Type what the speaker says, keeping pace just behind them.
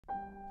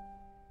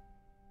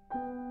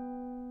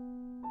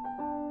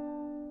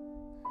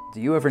Do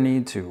you ever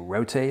need to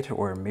rotate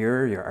or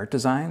mirror your art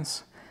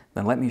designs?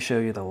 Then let me show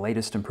you the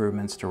latest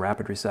improvements to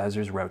Rapid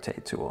Resizer's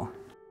Rotate tool.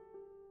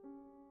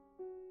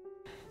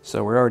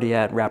 So we're already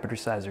at Rapid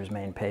Resizer's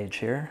main page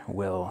here.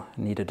 We'll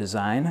need a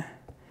design,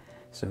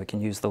 so we can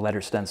use the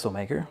letter stencil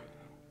maker.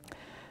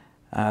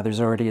 There's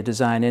already a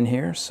design in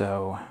here,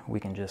 so we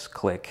can just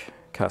click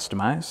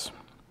Customize.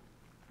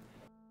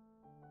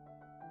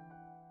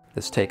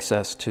 This takes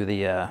us to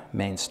the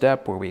main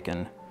step where we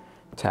can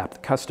tap the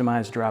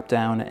Customize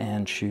drop-down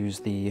and choose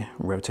the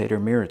Rotate or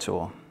Mirror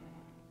tool.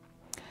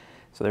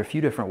 So there are a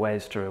few different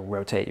ways to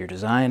rotate your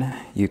design.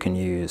 You can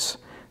use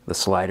the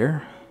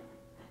slider.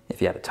 If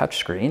you have a touch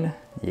screen,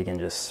 you can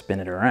just spin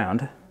it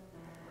around.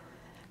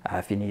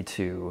 If you need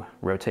to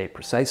rotate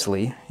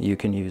precisely, you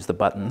can use the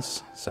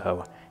buttons.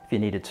 So if you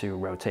needed to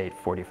rotate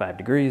 45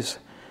 degrees,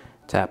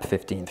 tap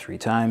 15 3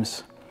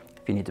 times.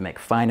 If you need to make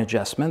fine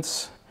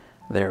adjustments,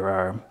 there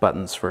are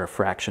buttons for a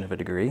fraction of a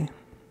degree.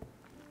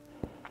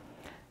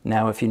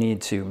 Now, if you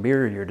need to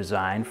mirror your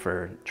design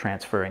for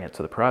transferring it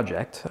to the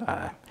project,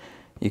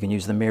 you can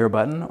use the mirror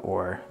button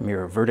or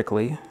mirror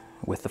vertically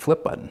with the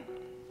flip button.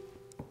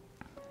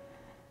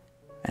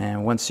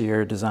 And once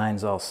your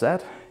design's all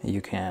set,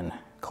 you can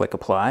click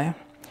Apply.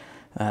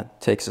 That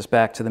takes us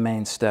back to the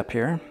main step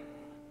here.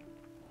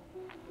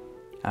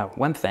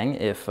 One thing,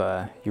 if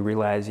you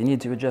realize you need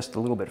to adjust a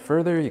little bit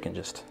further, you can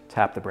just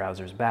tap the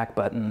browser's back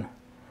button.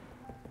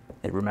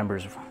 It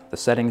remembers the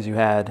settings you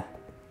had,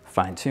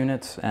 fine-tune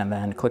it, and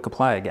then click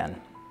Apply again.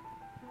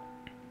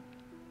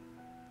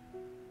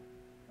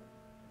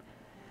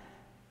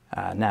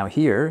 Now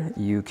here,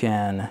 you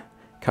can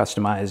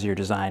customize your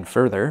design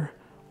further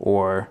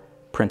or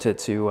print it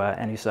to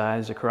any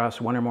size across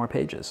one or more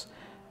pages.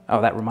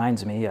 Oh, that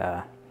reminds me,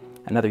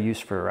 another use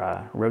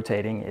for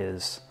rotating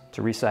is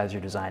to resize your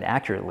design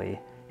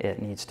accurately.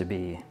 It needs to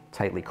be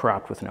tightly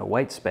cropped with no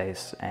white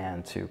space,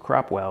 and to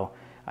crop well,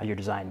 your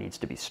design needs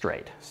to be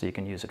straight, so you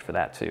can use it for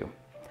that too.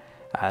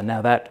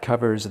 Now that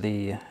covers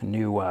the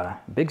new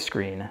big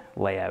screen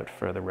layout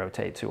for the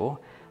Rotate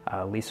tool.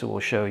 Lisa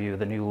will show you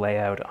the new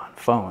layout on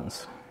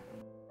phones.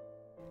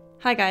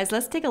 Hi guys,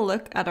 let's take a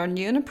look at our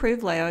new and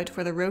improved layout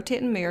for the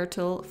Rotate and Mirror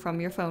tool from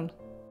your phone.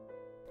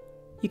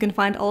 You can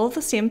find all of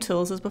the same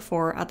tools as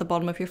before at the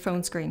bottom of your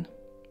phone screen.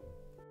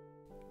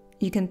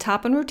 You can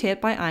tap and rotate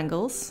by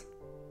angles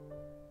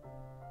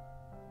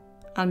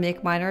and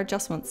make minor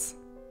adjustments.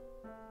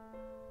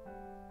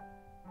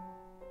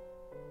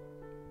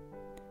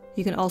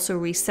 You can also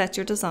reset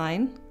your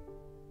design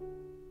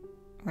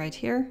right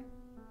here.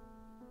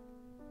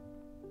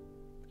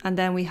 And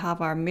then we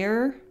have our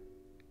mirror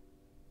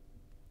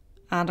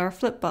and our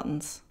flip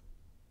buttons.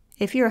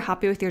 If you're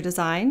happy with your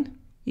design,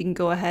 you can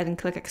go ahead and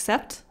click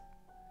Accept.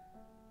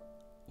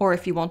 Or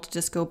if you want to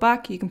just go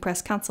back, you can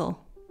press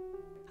Cancel.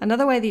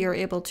 Another way that you're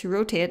able to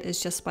rotate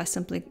is just by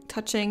simply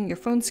touching your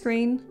phone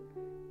screen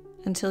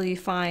until you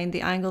find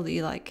the angle that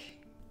you like.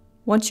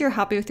 Once you're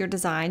happy with your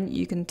design,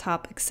 you can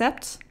tap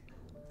Accept,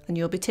 and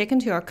you'll be taken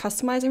to our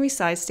Customize and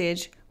Resize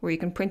stage where you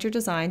can print your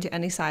design to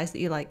any size that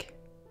you like.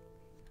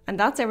 And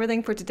that's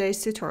everything for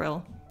today's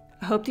tutorial.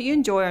 I hope that you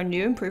enjoy our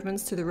new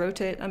improvements to the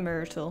Rotate and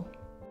Mirror tool.